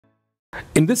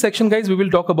In this section, guys, we will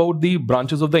talk about the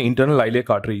branches of the internal iliac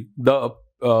artery. The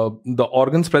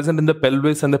organs present in the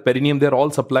pelvis and the perineum, they're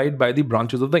all supplied by the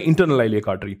branches of the internal iliac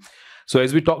artery. So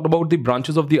as we talked about the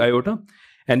branches of the aorta,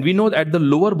 and we know that at the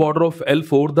lower border of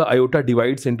L4, the aorta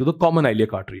divides into the common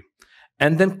iliac artery.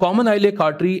 And then common iliac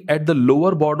artery at the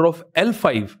lower border of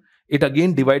L5, it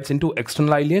again divides into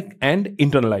external iliac and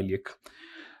internal iliac.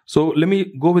 So let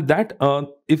me go with that.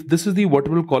 If this is the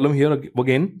vertebral column here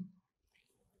again,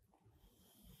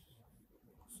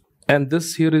 and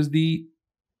this here is the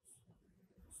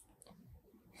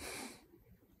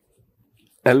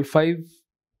L5,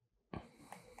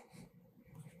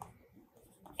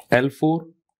 L4,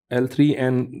 L3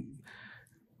 and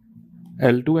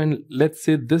L2, and let's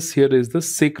say this here is the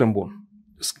sacrum bone.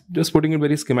 Just putting it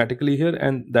very schematically here,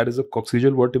 and that is a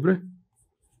coccygeal vertebrae.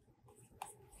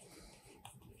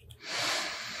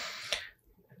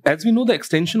 As we know, the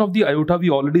extension of the aorta, we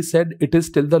already said it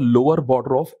is till the lower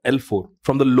border of L4.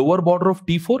 From the lower border of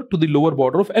T4 to the lower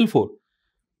border of L4.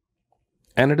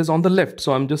 And it is on the left.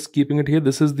 So I'm just keeping it here.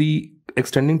 This is the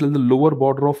extending till the lower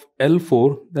border of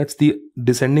L4. That's the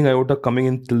descending aorta coming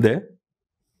in till there.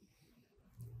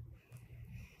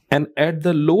 And at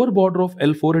the lower border of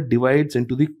L4, it divides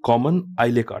into the common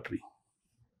iliac artery.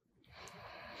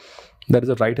 That is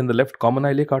the right and the left common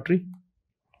iliac artery.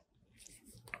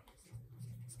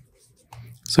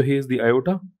 So here's the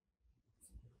aorta.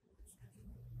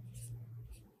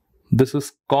 This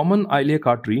is common iliac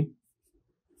artery.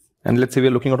 And let's say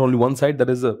we're looking at only one side, that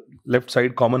is the left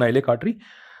side common iliac artery.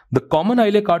 The common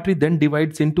iliac artery then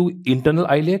divides into internal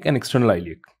iliac and external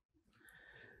iliac.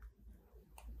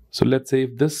 So let's say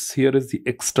if this here is the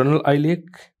external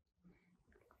iliac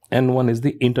and one is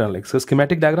the internal iliac. So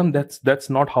schematic diagram, that's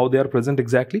not how they are present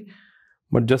exactly,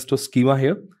 but just a schema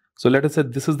here. So let us say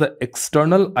this is the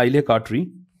external iliac artery.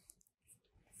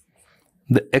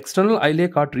 The external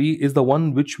iliac artery is the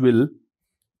one which will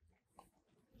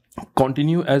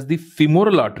continue as the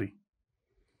femoral artery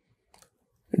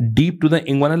deep to the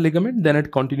inguinal ligament, then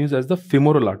it continues as the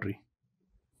femoral artery.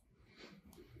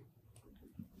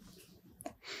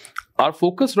 Our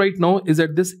focus right now is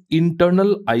at this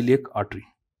internal iliac artery.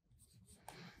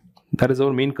 That is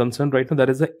our main concern right now. That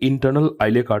is the internal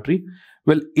iliac artery.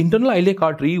 Well, internal iliac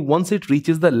artery, once it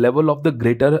reaches the level of the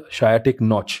greater sciatic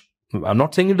notch, I'm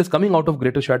not saying it is coming out of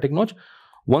greater sciatic notch.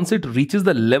 Once it reaches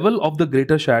the level of the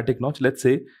greater sciatic notch, let's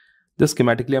say, just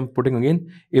schematically I'm putting again,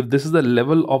 if this is the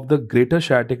level of the greater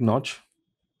sciatic notch,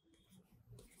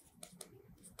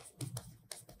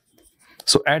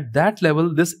 so at that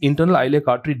level, this internal iliac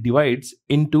artery divides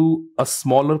into a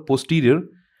smaller posterior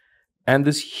and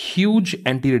this huge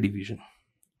anterior division.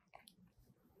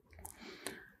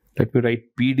 Let me write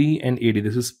PD and AD.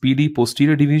 This is PD,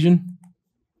 posterior division,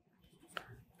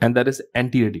 and that is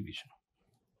anterior division.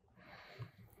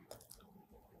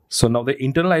 So now the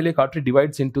internal iliac artery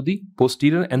divides into the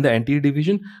posterior and the anterior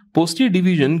division. Posterior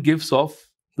division gives off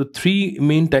the three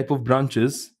main type of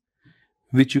branches,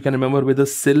 which you can remember with the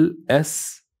SIL,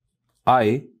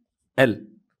 S-I-L.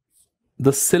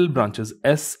 The SIL branches,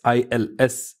 S-I-L.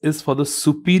 S is for the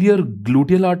superior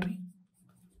gluteal artery.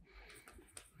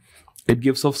 It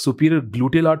gives off superior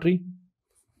gluteal artery.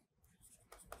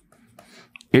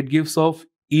 It gives off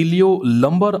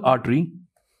iliolumbar artery.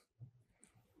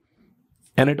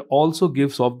 And it also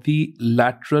gives off the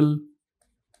lateral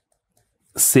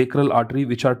sacral artery,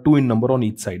 which are two in number on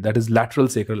each side. That is lateral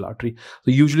sacral artery.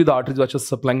 So usually the arteries which are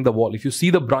supplying the wall. If you see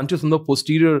the branches in the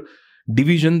posterior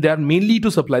division, they are mainly to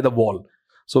supply the wall.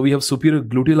 So we have superior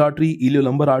gluteal artery,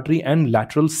 iliolumbar artery, and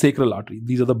lateral sacral artery.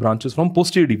 These are the branches from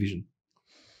posterior division.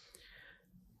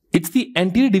 It's the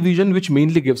anterior division which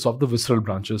mainly gives off the visceral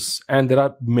branches, and there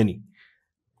are many.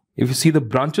 If you see the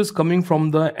branches coming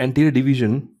from the anterior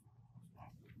division,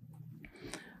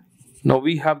 now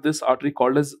we have this artery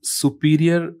called as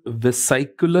superior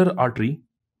vesicular artery.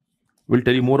 We'll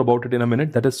tell you more about it in a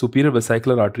minute. That is superior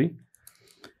vesicular artery.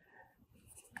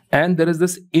 And there is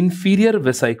this inferior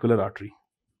vesicular artery.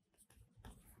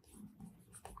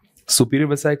 Superior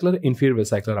vesicular, inferior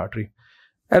vesicular artery.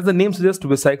 As the name suggests,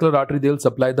 vesicular artery, they'll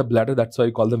supply the bladder. That's why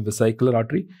you call them vesicular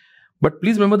artery. But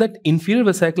please remember that inferior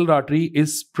vesicular artery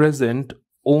is present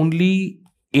only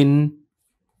in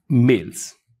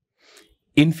males.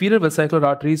 Inferior vesicular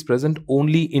artery is present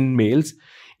only in males.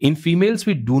 In females,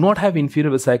 we do not have inferior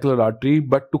vesicular artery,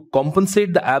 but to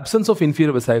compensate the absence of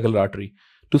inferior vesicular artery,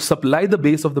 to supply the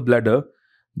base of the bladder,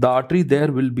 the artery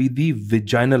there will be the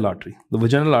vaginal artery. The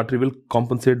vaginal artery will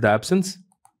compensate the absence.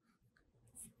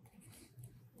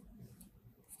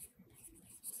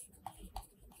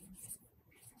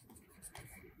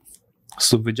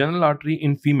 So vaginal artery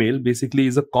in female basically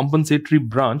is a compensatory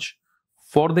branch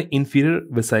for the inferior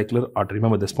vesicular artery.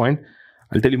 Remember this point.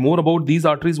 I'll tell you more about these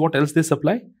arteries, what else they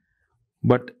supply.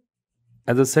 But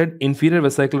as I said, inferior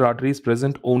vesicular artery is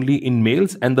present only in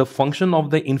males, and the function of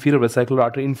the inferior vesicular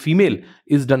artery in female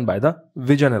is done by the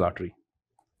vaginal artery.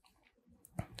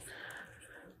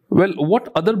 Well, what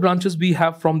other branches we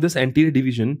have from this anterior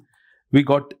division? We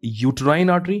got uterine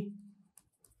artery.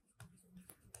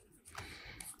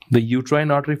 The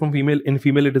uterine artery from female, in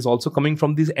female it is also coming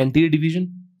from this anterior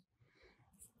division.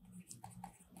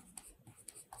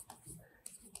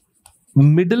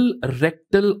 Middle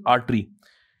rectal artery.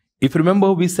 If you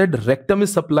remember, we said rectum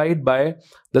is supplied by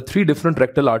the three different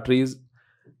rectal arteries: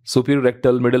 superior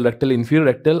rectal, middle rectal, inferior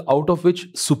rectal, out of which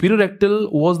superior rectal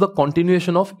was the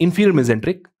continuation of inferior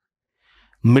mesenteric.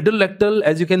 Middle rectal,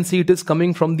 as you can see, it is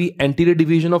coming from the anterior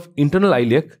division of internal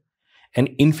iliac, and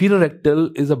inferior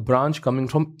rectal is a branch coming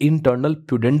from internal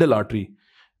pudendal artery.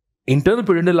 Internal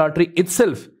pudendal artery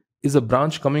itself is a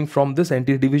branch coming from this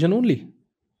anterior division only.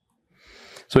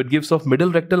 So it gives off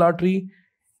middle rectal artery,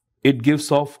 it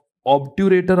gives off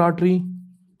obturator artery,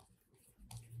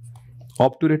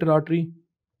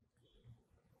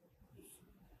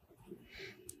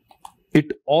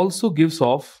 it also gives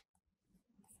off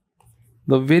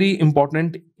the very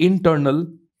important internal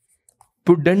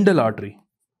pudendal artery.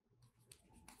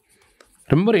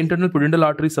 Remember, internal pudendal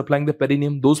artery supplying the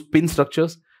perineum, those pin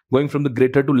structures going from the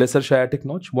greater to lesser sciatic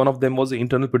notch. One of them was the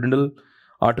internal pudendal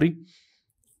artery.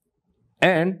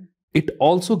 And it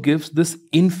also gives this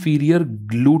inferior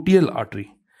gluteal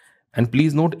artery. And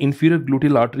please note, inferior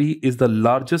gluteal artery is the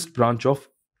largest branch of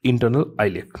internal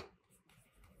iliac.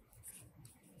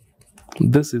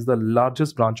 This is the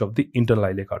largest branch of the internal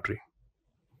iliac artery.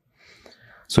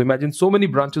 So imagine so many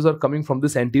branches are coming from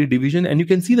this anterior division, and you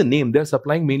can see the name, they are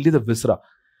supplying mainly the viscera.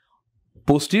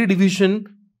 Posterior division,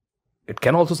 it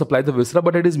can also supply the viscera,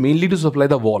 but it is mainly to supply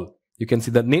the wall. You can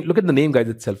see the name, look at the name guys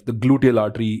itself, the gluteal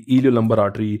artery, iliolumbar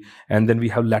artery, and then we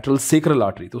have lateral sacral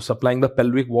artery, so supplying the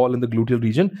pelvic wall in the gluteal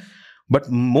region.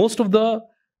 But most of the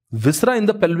viscera in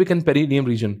the pelvic and perineum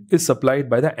region is supplied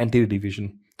by the anterior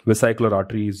division. Vesicular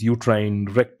arteries, uterine,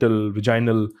 rectal,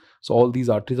 vaginal, so all these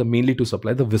arteries are mainly to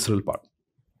supply the visceral part.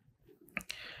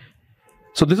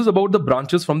 So this is about the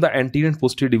branches from the anterior and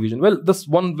posterior division. Well, this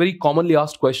one very commonly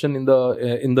asked question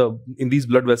in these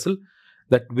blood vessels,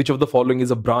 that which of the following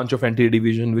is a branch of anterior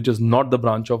division, which is not the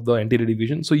branch of the anterior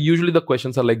division. So usually the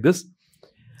questions are like this.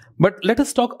 But let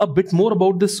us talk a bit more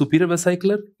about this superior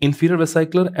vesicular, inferior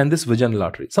vesicular, and this vaginal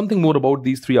artery. Something more about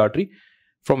these three arteries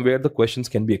from where the questions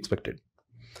can be expected.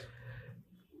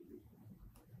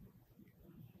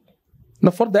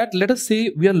 Now for that, let us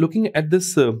say we are looking at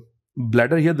this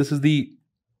bladder here. This is the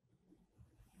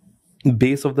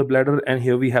base of the bladder, and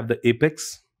here we have the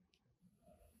apex.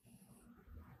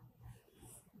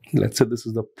 Let's say this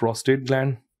is the prostate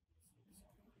gland.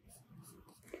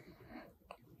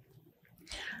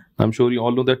 I'm sure you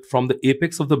all know that from the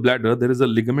apex of the bladder, there is a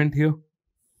ligament here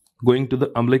going to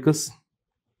the umbilicus.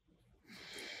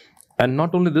 And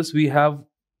not only this, we have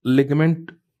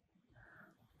ligament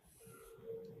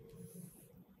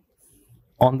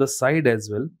on the side as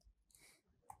well.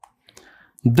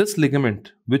 This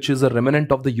ligament, which is a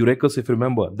remnant of the urachus, if you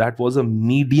remember, that was a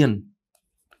median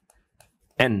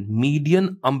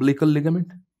umbilical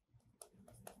ligament.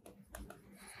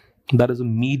 That is a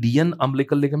median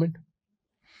umbilical ligament.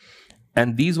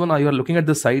 And these one, you are looking at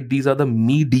the side, these are the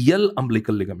medial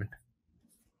umbilical ligament.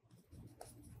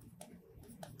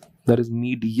 That is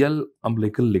medial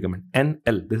umbilical ligament.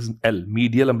 NL, this is L,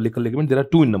 medial umbilical ligament. There are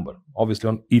two in number, obviously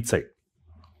on each side.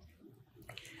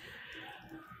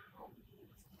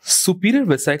 Superior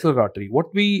vesicular artery.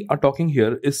 What we are talking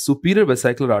here is superior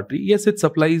vesicular artery. Yes, it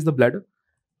supplies the bladder.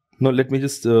 Now, let me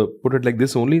just put it like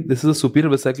this only. This is a superior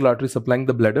vesicular artery supplying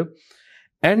the bladder.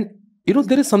 And, you know,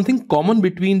 there is something common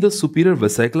between the superior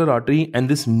vesicular artery and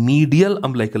this medial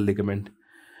umbilical ligament.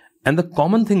 And the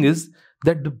common thing is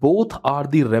that both are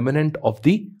the remnant of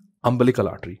the umbilical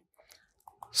artery.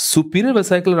 Superior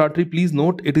vesicular artery, please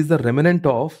note, it is the remnant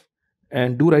of,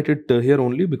 and do write it here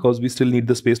only because we still need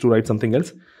the space to write something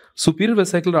else. Superior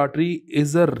vesicular artery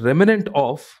is a remnant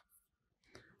of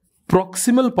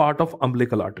proximal part of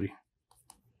umbilical artery.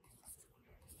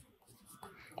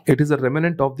 It is a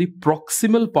remnant of the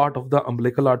proximal part of the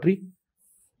umbilical artery,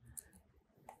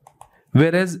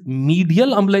 whereas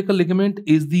medial umbilical ligament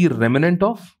is the remnant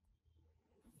of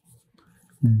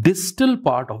distal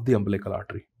part of the umbilical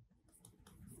artery.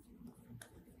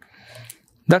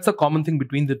 That's a common thing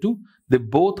between the two. They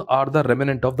both are the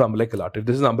remnant of the umbilical artery.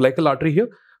 This is the umbilical artery here.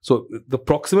 So the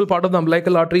proximal part of the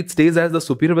umbilical artery, it stays as the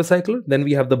superior vesicular. Then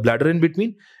we have the bladder in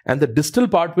between, and the distal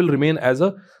part will remain as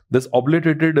this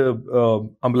obliterated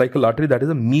umbilical artery. That is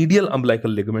a medial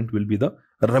umbilical ligament will be the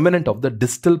remnant of the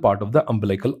distal part of the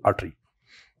umbilical artery.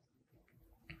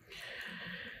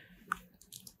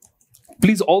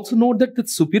 Please also note that the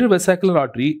superior vesicular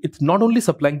artery, it's not only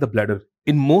supplying the bladder.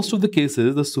 In most of the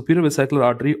cases, the superior vesicular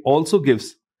artery also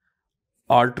gives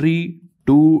artery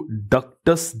to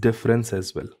ductus deferens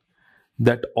as well.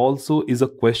 That also is a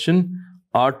question.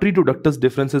 Artery to ductus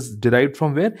deferens is derived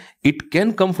from where? It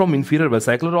can come from inferior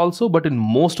vesicular also, but in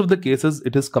most of the cases,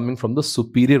 it is coming from the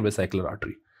superior vesicular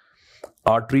artery.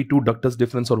 Artery to ductus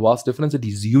deferens or vas deferens, it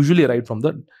is usually derived from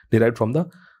the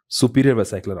superior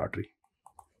vesicular artery.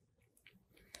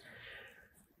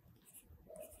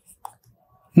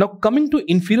 Now coming to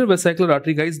inferior vesicular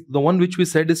artery, guys, the one which we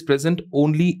said is present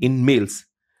only in males.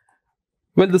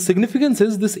 Well, the significance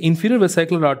is this inferior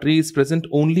vesicular artery is present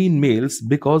only in males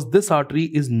because this artery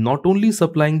is not only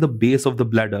supplying the base of the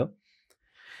bladder,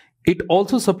 it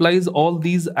also supplies all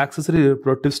these accessory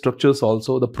reproductive structures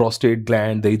also, the prostate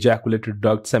gland, the ejaculated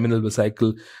duct, seminal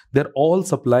vesicle, they're all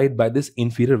supplied by this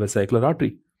inferior vesicular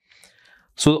artery.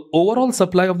 So the overall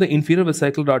supply of the inferior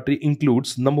vesicular artery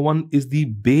includes, number one is the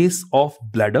base of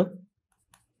bladder.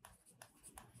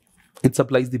 It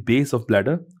supplies the base of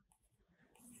bladder.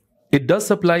 It does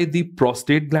supply the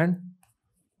prostate gland.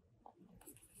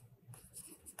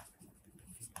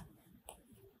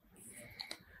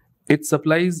 It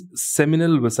supplies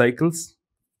seminal vesicles.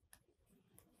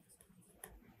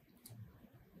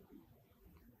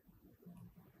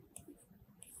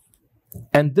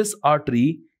 And this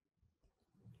artery,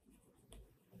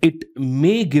 it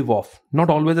may give off, not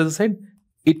always as I said,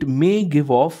 it may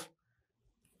give off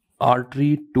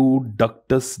artery to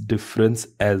ductus deferens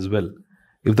as well.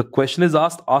 If the question is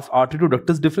asked artery to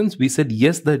ductus deferens, we said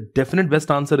yes, the definite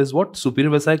best answer is what? Superior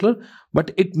vesicular,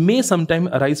 but it may sometime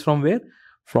arise from where?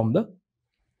 From the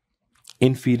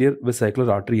inferior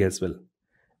vesicular artery as well.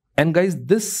 And guys,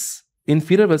 this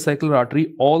inferior vesicular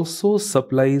artery also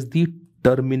supplies the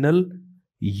terminal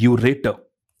ureter.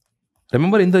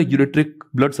 Remember in the ureteric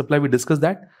blood supply, we discussed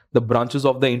that the branches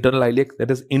of the internal iliac,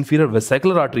 that is inferior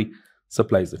vesicular artery,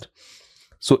 supplies it.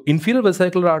 So inferior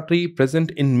vesicular artery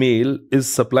present in male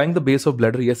is supplying the base of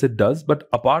bladder. Yes, it does. But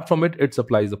apart from it, it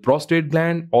supplies the prostate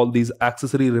gland, all these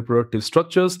accessory reproductive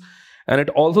structures, and it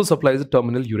also supplies the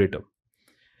terminal ureter.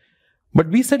 But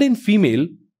we said in female,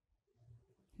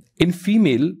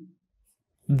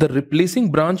 the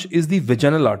replacing branch is the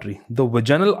vaginal artery. The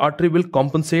vaginal artery will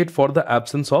compensate for the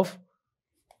absence of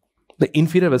the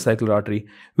inferior vesicular artery,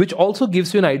 which also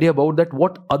gives you an idea about that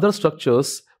what other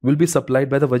structures will be supplied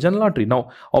by the vaginal artery.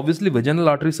 Now, obviously, vaginal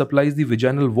artery supplies the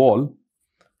vaginal wall,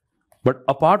 but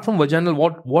apart from vaginal,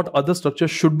 what other structure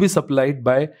should be supplied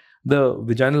by the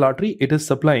vaginal artery? It is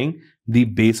supplying the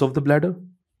base of the bladder.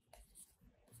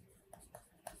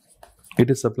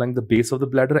 It is supplying the base of the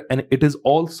bladder, and it is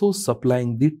also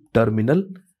supplying the terminal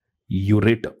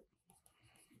ureter.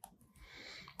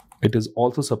 It is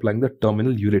also supplying the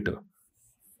terminal ureter.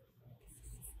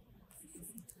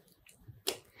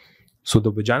 So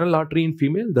the vaginal artery in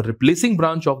female, the replacing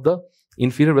branch of the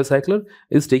inferior vesicular,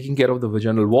 is taking care of the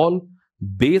vaginal wall.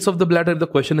 Base of the bladder, if the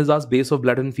question is asked, base of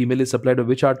bladder in female is supplied by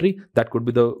which artery? That could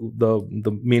be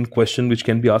the main question which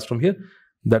can be asked from here.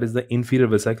 That is the inferior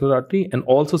vesicular artery, and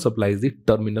also supplies the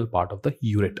terminal part of the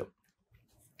ureter.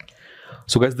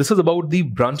 So guys, this is about the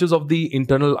branches of the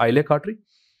internal iliac artery.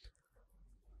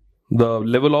 The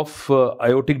level of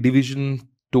aortic division,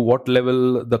 to what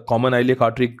level the common iliac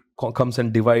artery comes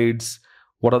and divides,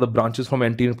 what are the branches from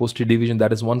anterior and posterior division,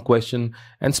 that is one question,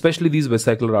 and especially these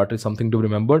vesicular arteries, something to be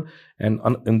remembered. And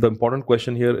the important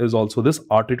question here is also this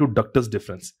artery to ductus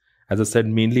deferens. As I said,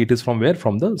 mainly it is from where?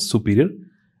 From the superior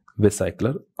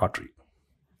vesicular artery.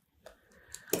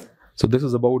 So this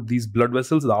is about these blood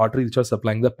vessels, the arteries which are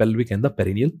supplying the pelvic and the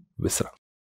perineal viscera.